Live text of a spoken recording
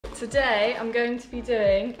Today I'm going to be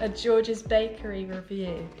doing a George's Bakery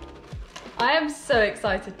review. I am so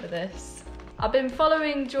excited for this. I've been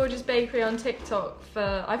following George's Bakery on TikTok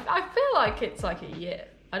for, I feel like it's like a year.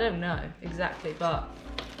 I don't know exactly, but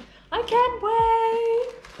I can't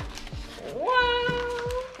wait.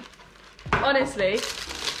 Wow. Honestly,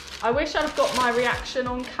 I wish I'd have got my reaction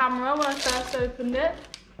on camera when I first opened it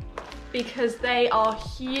because they are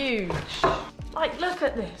huge. Like, look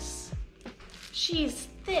at this. She's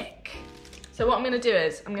thick. So what I'm gonna do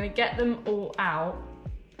is I'm gonna get them all out,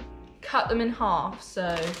 cut them in half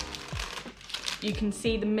so you can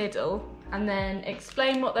see the middle, and then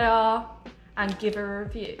explain what they are and give a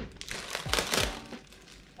review.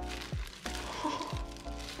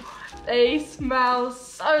 They smell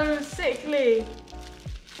so sickly.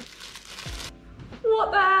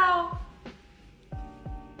 What the hell?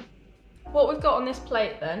 What we've got on this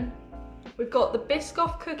plate then, we've got the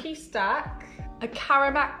Biscoff cookie stack, a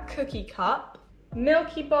Caramac cookie cup,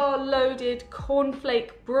 Milky Bar loaded cornflake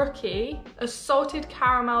brookie, a salted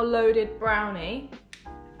caramel loaded brownie,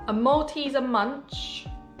 a Malteser munch,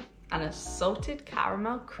 and a salted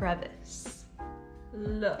caramel crevice.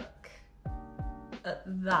 Look at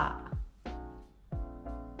that.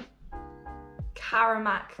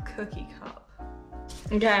 Caramac cookie cup.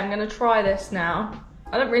 Okay, I'm gonna try this now.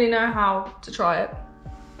 I don't really know how to try it.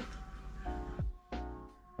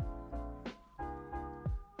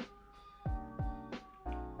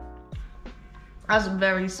 That's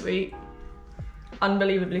very sweet.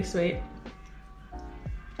 Unbelievably sweet.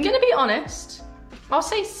 I'm gonna be honest, I'll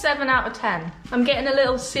say 7 out of 10. I'm getting a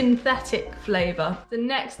little synthetic flavour. The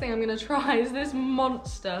next thing I'm gonna try is this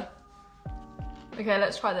monster. Okay,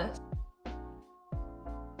 let's try this.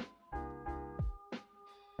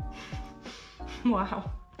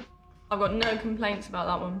 Wow. I've got no complaints about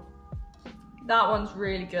that one. That one's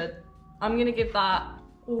really good. I'm gonna give that,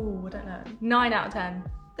 oh, I don't know, 9 out of 10.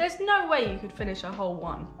 There's no way you could finish a whole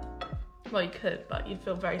one. Well, you could, but you'd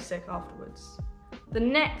feel very sick afterwards. The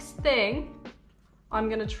next thing I'm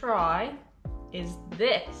gonna try is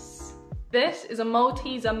this. This is a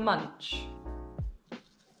Malteser munch.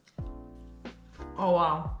 Oh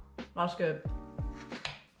wow, that's good.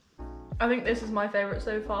 I think this is my favorite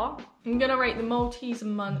so far. I'm gonna rate the Malteser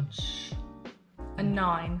munch a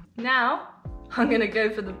 9. Now, I'm gonna go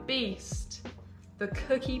for the beast, the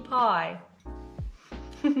cookie pie.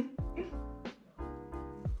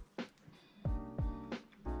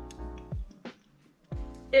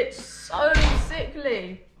 It's so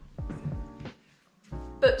sickly,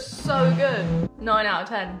 but so good. 9 out of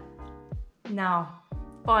 10. Now,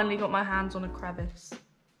 finally got my hands on a crevice.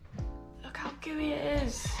 Look how gooey it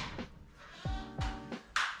is.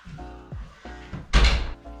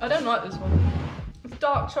 I don't like this one. It's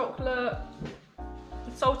dark chocolate,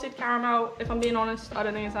 salted caramel. If I'm being honest, I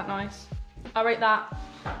don't think it's that nice. I rate that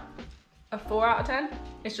a 4 out of 10.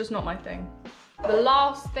 It's just not my thing. The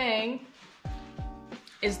last thing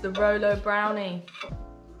is the Rolo brownie.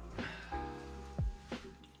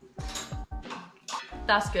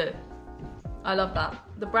 That's good. I love that.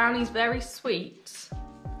 The brownie's very sweet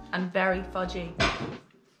and very fudgy.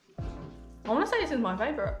 I want to say this is my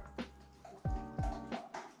favourite.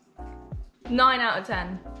 9 out of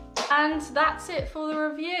 10. And that's it for the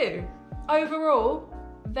review. Overall,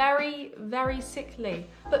 very, very sickly,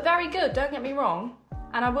 but very good, don't get me wrong.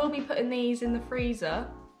 And I will be putting these in the freezer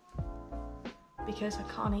because I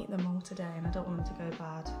can't eat them all today and I don't want them to go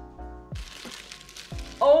bad.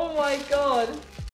 Oh my God.